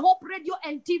Diaspora Hope Radio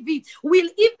and TV will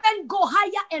even go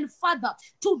higher and further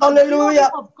to the glory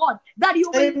of God, that you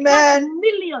will touch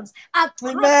millions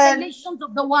across the nations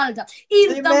of the world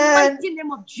in the mighty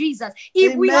name of Jesus.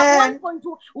 If we have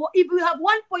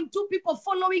 1.2 people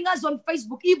following us on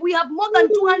Facebook, if we have more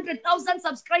than 200,000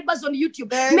 subscribers on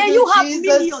YouTube, may you have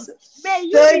millions. May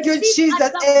you receive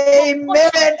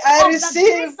Amen. I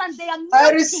receive.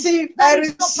 I receive. That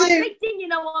is operating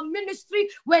in our ministry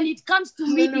when it comes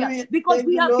to media, because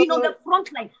we have been on the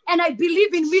front line, and I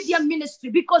believe in media ministry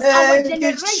because our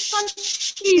generation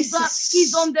is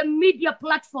on the media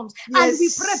platforms, and we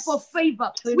pray for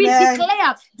favor. We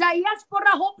declare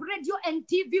Diaspora Hope Radio and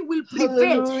TV will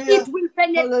prevail. It will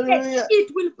penetrate.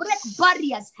 It will break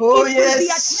barriers. It will be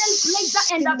a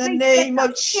trailblazer and a name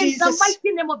of in the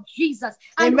mighty name of Jesus.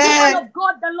 And woman of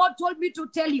God, the Lord told me to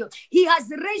tell you, He has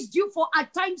raised you for a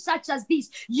time such as this.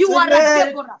 You are a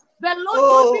Deborah. The Lord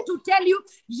told me to tell you,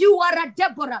 you are a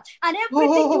Deborah. And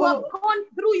everything you have gone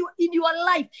through in your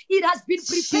life, it has been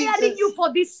preparing you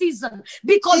for this season.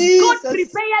 Because God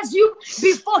prepares you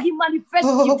before He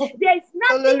manifests you. There is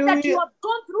nothing that you have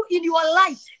gone through in your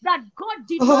life that God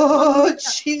did not complete.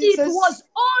 It was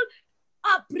all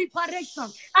a preparation.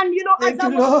 And you know, as I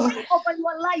was praying over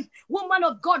your life, woman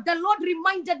of God, the Lord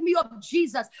reminded me of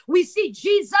Jesus. We see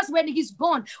Jesus when He's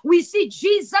born. We see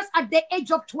Jesus at the age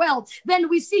of 12. Then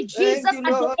we see Jesus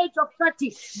at the age of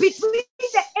 30. Between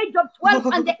the age of 12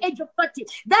 and the age of 30,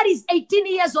 that is 18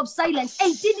 years of silence,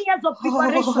 18 years of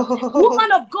preparation.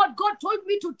 Woman of God, God told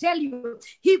me to tell you,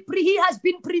 He has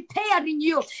been preparing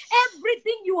you.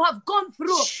 Everything you have gone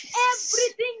through,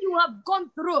 everything you have gone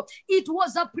through, it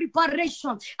was a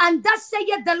preparation. And thus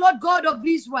saith the Lord God of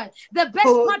Israel, the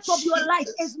best part of your life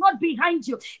is not behind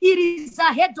you, it is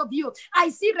ahead of you. I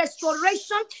see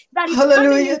restoration that is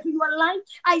coming into your life.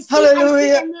 I see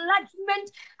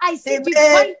enlargement. I see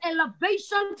divine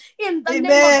elevation in the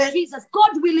name of Jesus.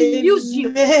 God will use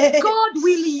you. God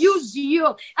will use you.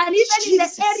 And even in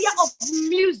the area of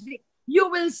music, you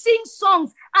will sing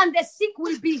songs and the sick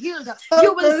will be healed.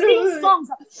 You will sing songs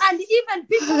and even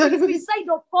people with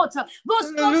suicidal thoughts,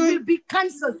 those songs will be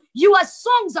cancelled. Your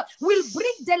songs will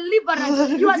bring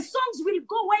deliverance. Your songs will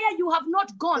go where you have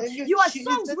not gone. Your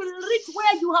songs will reach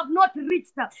where you have not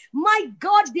reached. My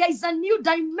God, there is a new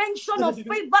dimension of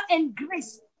favor and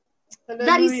grace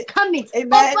that is coming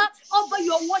over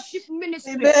your worship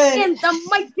ministry. In the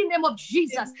mighty name of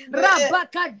Jesus.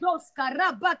 Rabakadoska,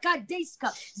 Rabakadeska,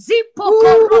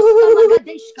 Zipokoroska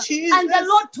Magadeshka. And the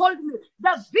Lord told me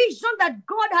the vision that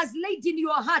God has laid in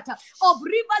your heart of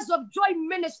Rivers of Joy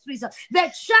Ministries, the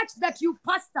church that you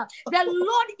pastor, the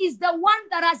Lord is the one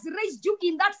that has raised you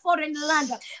in that foreign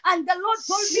land. And the Lord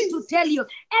told me to tell you,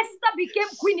 Esther became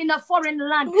queen in a foreign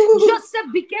land.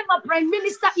 Joseph became a prime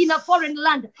minister in a foreign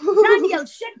land. Daniel,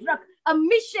 Shadrach,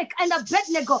 Meshach, and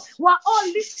Abednego were all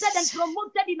lifted and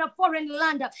promoted in a foreign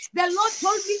land. The Lord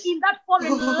told me in that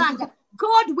foreign land,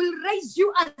 God will raise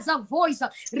you as a voice.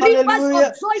 Rivers of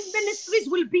Joy Ministries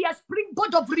will be a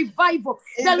springboard of revival.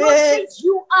 The Lord says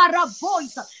you are a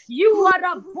voice. You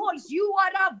are a voice. You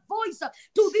are a voice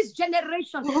to this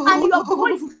generation. And your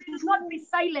voice will not be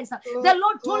silenced. The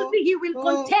Lord told me he will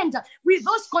contend with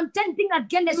those contending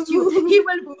against you. He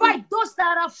will fight those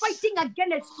that are fighting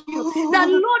against you. The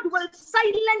Lord will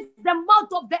silence the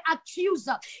mouth of the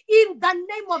accuser in the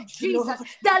name of Jesus.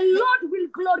 The Lord will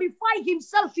glorify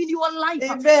himself in your life.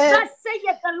 Thus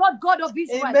saith the Lord God of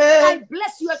Israel. I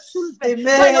bless your children,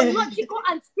 biological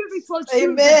and spiritual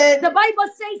children. The Bible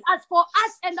says, as for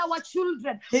us and our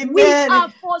children, we are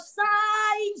for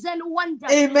signs and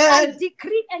wonders. And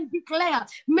decree and declare,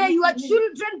 may your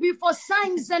children be for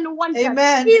signs and wonders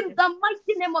in the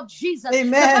mighty name of Jesus.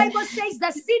 The Bible says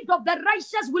the seed of the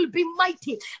righteous will be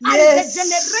mighty, and the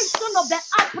generation of the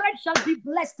upright shall be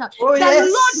blessed. The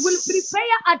Lord will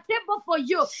prepare a table for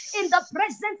you in the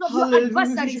presence of your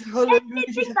adversaries.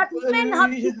 Anything that men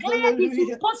have declared is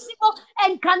impossible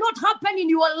and cannot happen in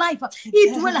your life,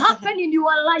 it will happen in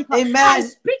your life. I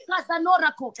speak as an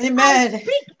oracle. I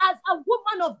speak as a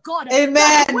woman of God.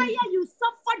 That where you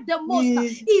suffered the most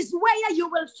is where you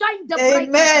will shine the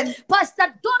brightest.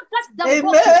 Pastor Dorcas, the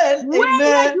most,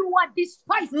 where you are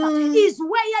despised is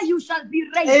where you shall be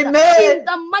raised. In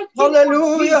the mighty name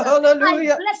of Jesus, I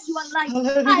bless your life.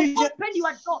 I open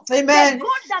your door. The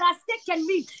God that has taken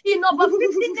me in over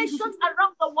 50 nations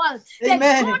around the world, the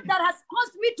God that has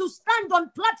caused me to stand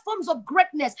on platforms of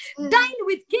greatness, dine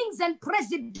with kings and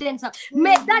presidents,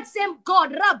 may that same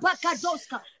God,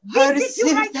 Rabakadoska, visit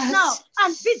you right now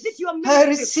and visit your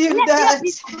ministry. Let there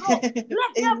be growth.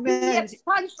 Let there be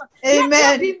expansion. Let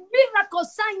there be miracle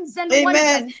signs and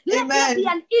wonders. Let there be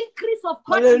an increase of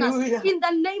partners in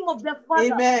the name of the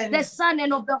Father, the Son,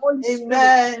 and of the Holy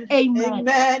Spirit. Amen.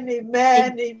 Amen.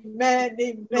 Amen. Amen.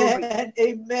 Amen.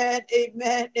 Amen.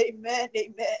 Amen. Amen.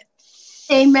 Amen.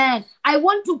 Amen. I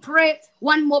want to pray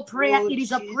one more prayer. It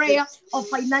is a prayer of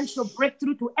financial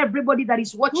breakthrough to everybody that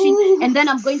is watching. And then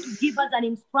I'm going to give us an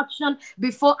instruction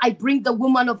before I bring the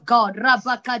woman of God.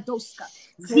 Rabakadoska.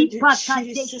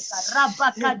 Zipakadeska,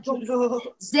 Rabakadoska,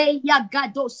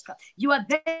 Zeyagadoska. You are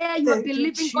there, you are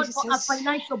believing God for a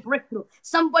financial breakthrough.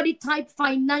 Somebody type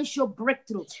financial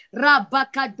breakthrough.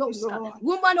 Rabakadoska.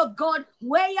 Woman of God,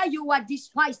 where you are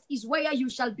despised is where you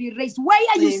shall be raised.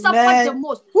 Where you suffer the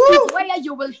most is where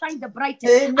you will shine the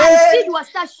brightest. I see you are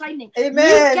start shining.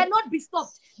 You cannot be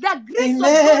stopped. The grace of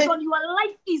God on your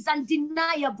life is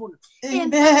undeniable. In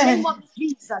the name of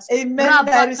Jesus. Amen.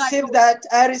 I receive that.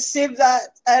 I receive that.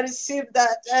 I receive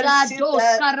that. I receive that.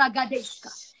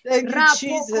 Thank you,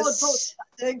 Jesus.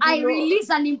 Thank you, I release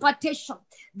an impartation.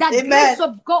 The grace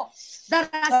of God that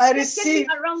has taken me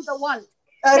around the world.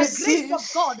 The grace of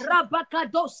God,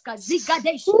 Rabakadoska,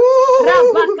 Zigadeshka,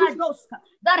 Rabakadoska,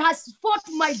 that has fought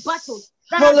my battles,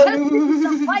 that has helped me to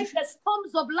survive the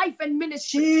storms of life and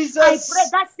ministry. Jesus. I pray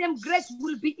that same grace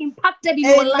will be impacted in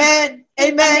your life.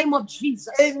 In the name of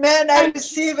Jesus. Amen. I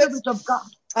receive it. Spirit of God.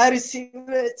 I receive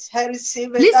it. I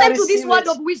receive it. Listen to this word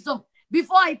of wisdom.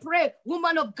 Before I pray,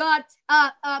 woman of God,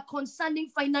 concerning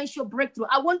financial breakthrough,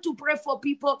 I want to pray for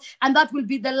people, and that will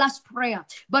be the last prayer.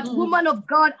 But woman of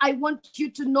God, I want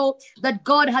you to know that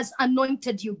God has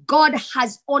anointed you. God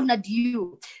has honored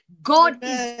you. God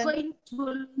is going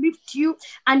to lift you,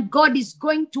 and God is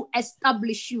going to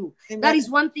establish you. Amen. That is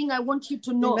one thing I want you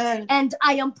to know. Amen. And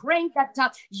I am praying that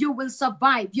you will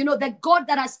survive. You know, the God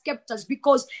that has kept us,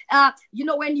 because, you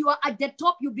know, when you are at the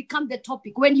top, you become the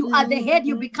topic. When you are the head,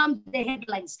 you become the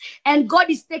headlines. And God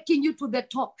is taking you to the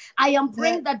top. I am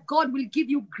praying that God will give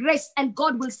you grace and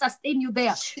God will sustain you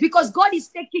there, because God is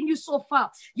taking you so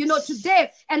far. You know,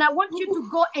 today, and I want you to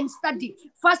go and study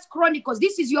First Chronicles.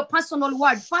 This is your personal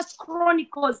word. First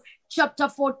Chronicles chapter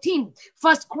 14.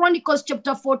 First Chronicles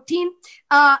chapter 14,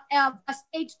 verse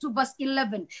 8 to verse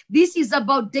 11. This is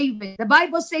about David. The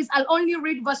Bible says, I'll only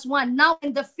read verse 1. Now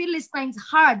when the Philistines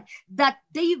heard that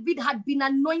David had been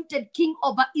anointed king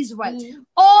over Israel,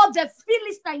 all the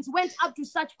Philistines went up to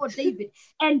search for David.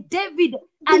 And David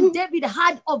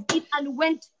heard of it and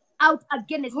went out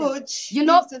against them. You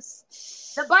know,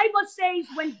 the Bible says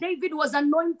when David was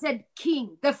anointed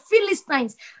king, the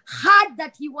Philistines heard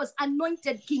that he was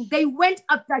anointed king. They went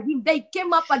after him. They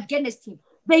came up against him.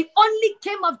 They only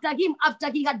came after him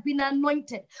after he had been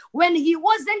anointed. When he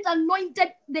wasn't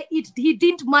anointed, he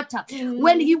didn't matter.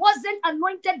 When he wasn't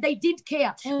anointed, they didn't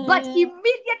care. But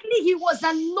immediately he was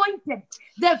anointed,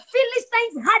 the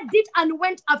Philistines had it and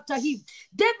went after him.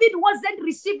 David wasn't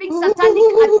receiving satanic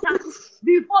attacks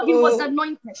before he was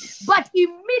anointed. But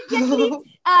immediately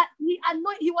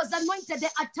he was anointed, the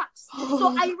attacks.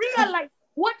 So I realized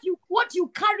what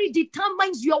you carry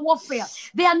determines your warfare.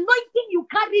 The anointing you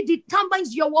carry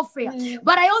determines your warfare.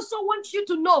 But I also want you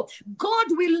to know, God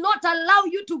will not allow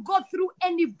you to go through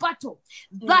any battle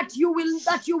that you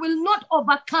will not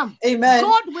overcome. Amen.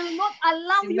 God will not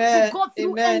allow you to go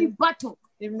through any battle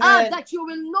that you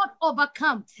will not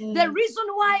overcome. The reason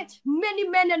why many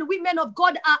men and women of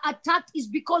God are attacked is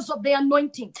because of the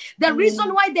anointing. The reason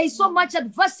why there is so much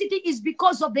adversity is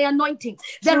because of the anointing.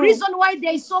 The reason why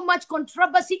there is so much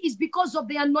controversy is because of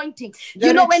the anointing.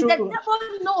 You know, when the devil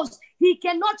knows he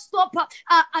cannot stop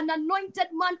an anointed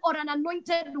man or an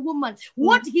anointed woman,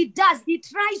 what he does, he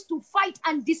tries to fight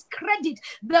and discredit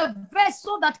the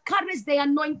vessel that carries the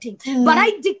anointing. But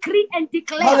I decree and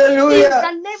declare, hallelujah, in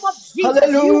the name of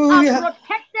Jesus, you are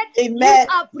protected, amen,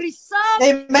 you are preserved,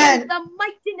 amen, in the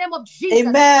mighty name of Jesus.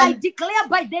 Amen. I declare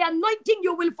by the anointing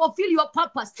you will fulfill your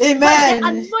purpose. Amen. By the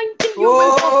anointing you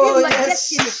will fulfill your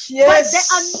destiny. By the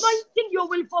anointing you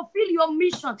will fulfill your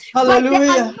mission. Hallelujah. By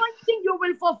the anointing you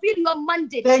will fulfill your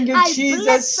mandate. Thank you, I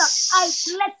Jesus.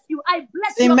 bless you. I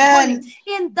bless Amen. your calling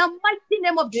in the mighty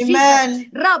name of Amen.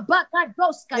 Jesus.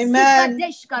 Rabakadoska, Amen.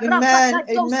 Zikadeshka, Amen.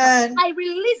 Rabakadoska. Amen. I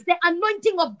release the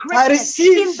anointing of I greatness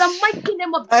receive. in the mighty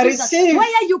name of I Jesus. receive.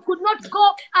 Where you could not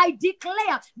go, I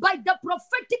declare by the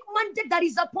prophetic mandate that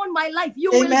is upon my life,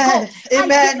 you Amen. will go.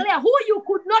 Amen. I declare who you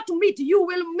could not meet, you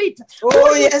will meet. Oh,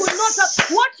 who you yes. could not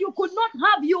have, what you could not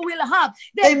have, you will have.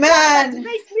 The Amen. God that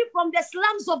raised me from the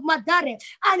slums of Madare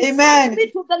and Amen. sent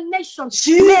me to the nations.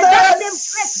 Jesus. May that same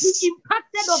grace be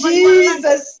impacted over your land.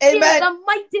 Jesus. Amen. In the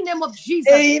mighty name of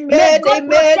Jesus. Amen. May God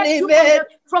Amen. protect you Amen.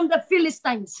 from the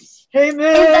Philistines.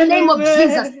 Amen. In the name of Amen.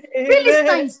 Jesus. Amen.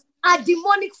 Philistines are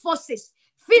demonic forces.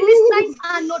 Philistines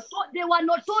they were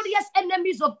notorious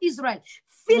enemies of Israel.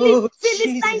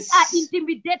 Philistines are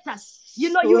intimidators.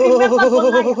 You know, you remember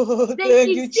Goliath.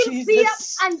 They instill fear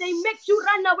and they make you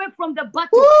run away from the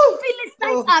battle.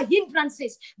 Philistines are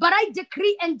hindrances. But I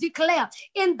decree and declare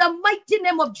in the mighty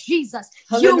name of Jesus,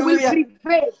 you will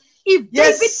prevail. If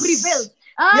David prevailed,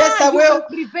 yes, I will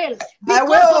prevail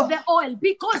because of the oil,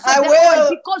 because of the oil,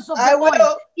 because of the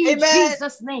oil. In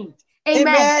Jesus' name.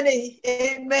 Amen.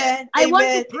 Amen. I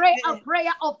want to pray a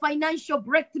prayer of financial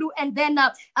breakthrough and then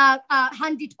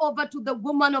hand it over to the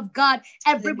woman of God.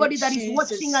 Everybody that is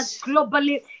watching us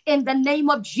globally, in the name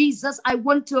of Jesus, I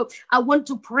want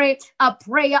to pray a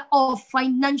prayer of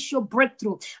financial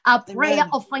breakthrough. A prayer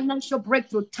of financial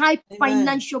breakthrough. Type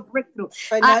financial breakthrough.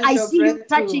 I see you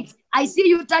touching. I see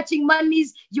you touching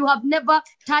monies you have never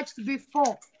touched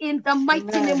before in the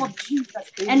mighty name of Jesus.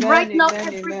 And right now,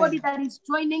 everybody that is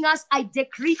joining us, I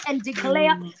decree and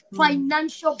declare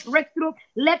financial breakthrough.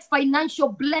 Let financial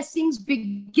blessings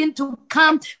begin to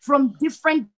come from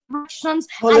different directions.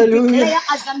 Hallelujah. I declare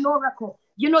as an oracle.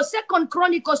 You know, 2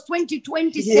 Chronicles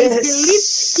 20:20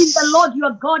 says, believe in the Lord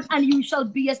your God and you shall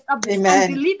be established. Amen.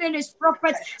 And believe in his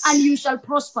prophets and you shall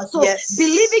prosper. So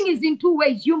believing is in two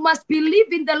ways. You must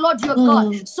believe in the Lord your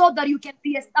God so that you can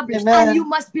be established. Amen. And you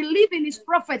must believe in his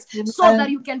prophets so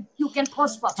that you can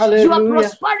prosper. Hallelujah. Your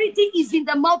prosperity is in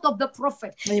the mouth of the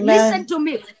prophet. Amen. Listen to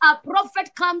me. A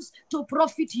prophet comes to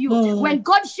profit you. When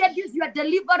God schedules your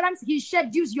deliverance, he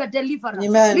schedules your deliverance.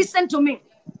 Amen. Listen to me.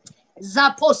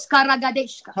 Zaposka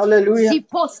ragadeshka. Hallelujah.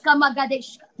 Ziposka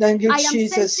magadeshka. Thank you, I am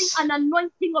Jesus. sensing an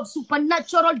anointing of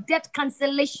supernatural debt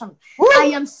cancellation. Woo! I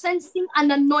am sensing an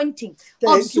anointing of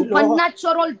Thank you, Lord.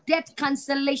 supernatural debt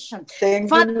cancellation. Thank you,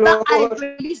 Father, I Lord.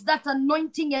 release that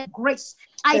anointing and grace.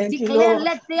 I Thank you, declare, Lord.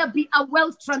 let there be a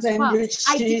wealth transfer. Thank you,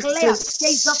 I declare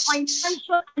there is a Jesus.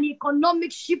 financial and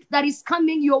economic shift that is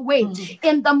coming your way.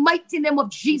 In the mighty name of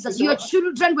Jesus, you, your Lord.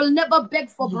 children will never beg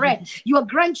for bread. Your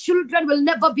grandchildren will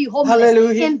never be homeless.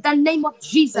 Hallelujah. In the name of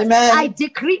Jesus, Amen. I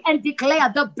decree and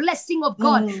declare the blessing of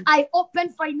God. I open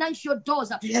financial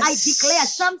doors. Yes. I declare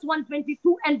Psalms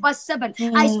 122 and verse 7.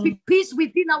 I speak peace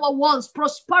within our walls,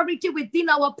 prosperity within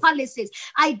our palaces.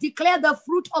 I declare the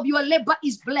fruit of your labor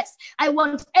is blessed. I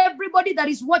want everybody that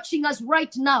is watching us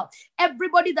right now,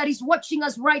 everybody that is watching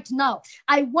us right now,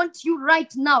 I want you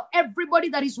right now, everybody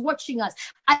that is watching us,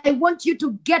 I want you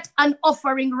to get an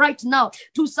offering right now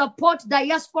to support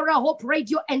Diaspora Hope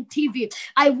Radio and TV.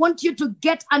 I want you to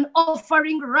get an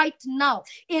offering right now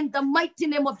in the mighty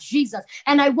name of Jesus.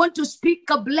 And I want to speak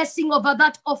a blessing over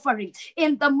that offering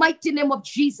in the mighty name of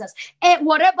Jesus. And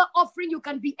whatever offering you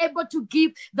can be able to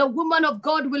give, the woman of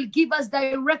God will give us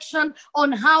direction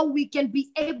on how we can be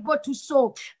able to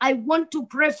sow. I want to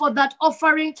pray for that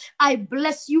offering. I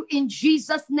bless you in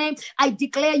Jesus' name. I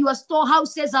declare your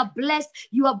storehouses are blessed.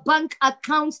 Your bank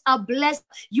accounts are blessed.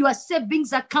 Your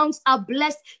savings accounts are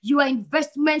blessed. Your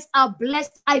investments are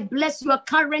blessed. I bless your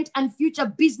current and future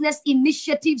business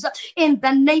initiatives in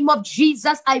the name of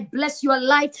Jesus. I bless your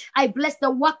life. I bless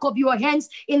the work of your hands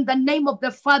in the name of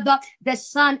the Father, the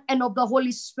Son, and of the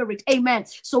Holy Spirit. Amen.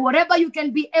 So whatever you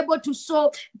can be able to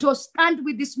sow to stand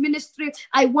with this ministry,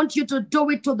 I want you to do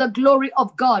it to the glory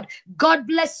of God. God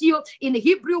bless you. In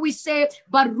Hebrew, we say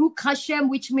Baruch Hashem,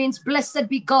 which means blessed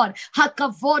be God.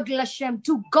 Hakavod Lashem.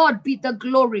 To God be the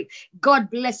glory. God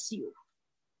bless you.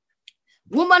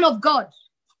 Woman of God.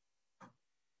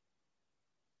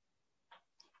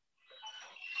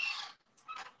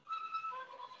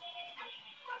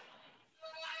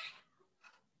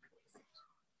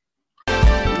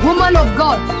 Woman of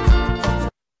God.